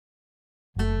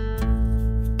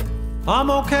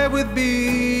I'm okay with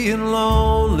being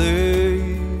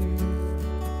lonely.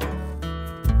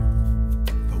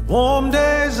 The warm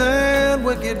days and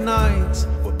wicked nights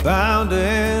were bound to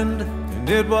end, and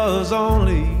it was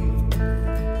only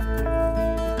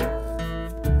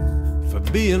for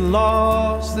being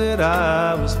lost that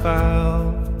I was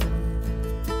found.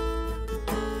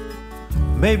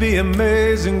 Maybe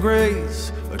amazing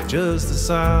grace, or just the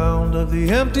sound of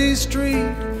the empty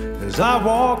street as I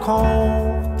walk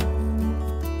home.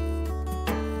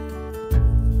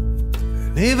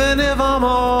 And even if I'm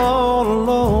all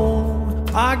alone,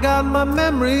 I got my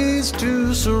memories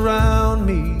to surround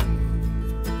me.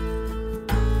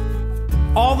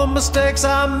 All the mistakes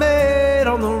I made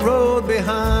on the road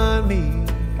behind me,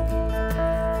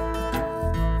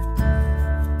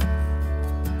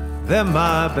 they're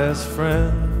my best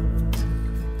friends.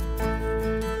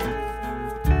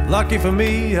 Lucky for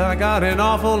me, I got an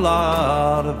awful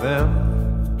lot of them.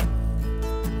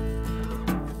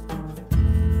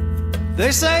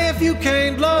 They say if you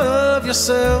can't love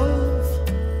yourself,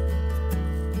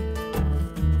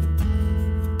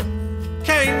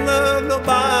 can't love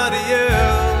nobody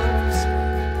else.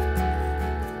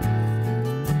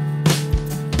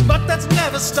 But that's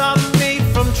never stopped me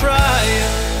from trying.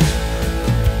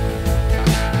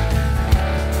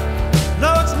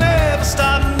 No, it's never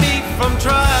stopped me from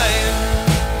trying.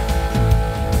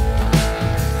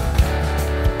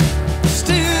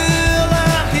 Still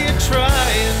out here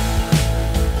trying.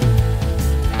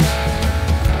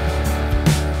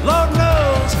 Lord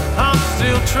knows I'm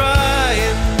still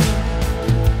trying.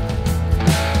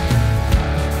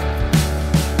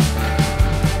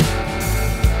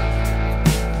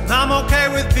 I'm okay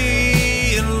with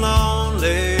being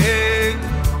lonely.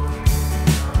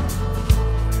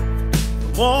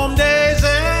 Warm days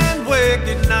and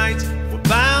wicked nights were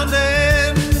bound to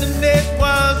end, and it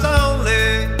was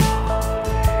only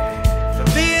for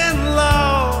being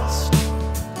lost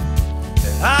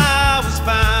that I was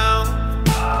found.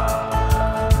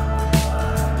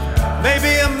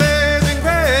 Maybe amazing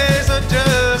grace, or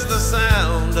just the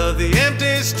sound of the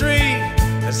empty street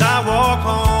as I walk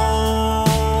home.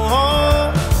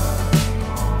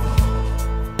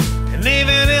 And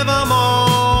even if I'm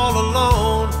all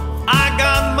alone, I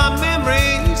got my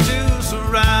memories to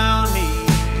surround me.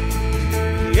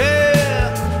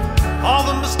 Yeah, all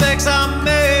the mistakes I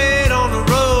made on the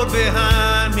road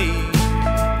behind me,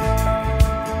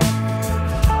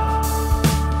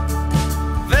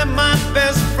 they're my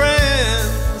best friends.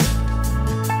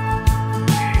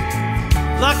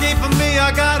 Lucky for me,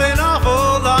 I got an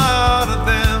awful lot of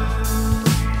them.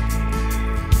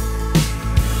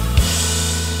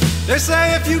 They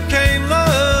say if you can't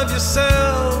love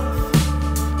yourself,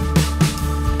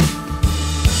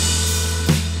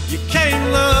 you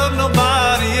can't love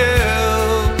nobody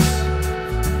else.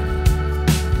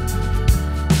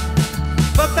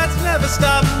 But that's never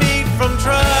stopped me from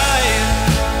trying.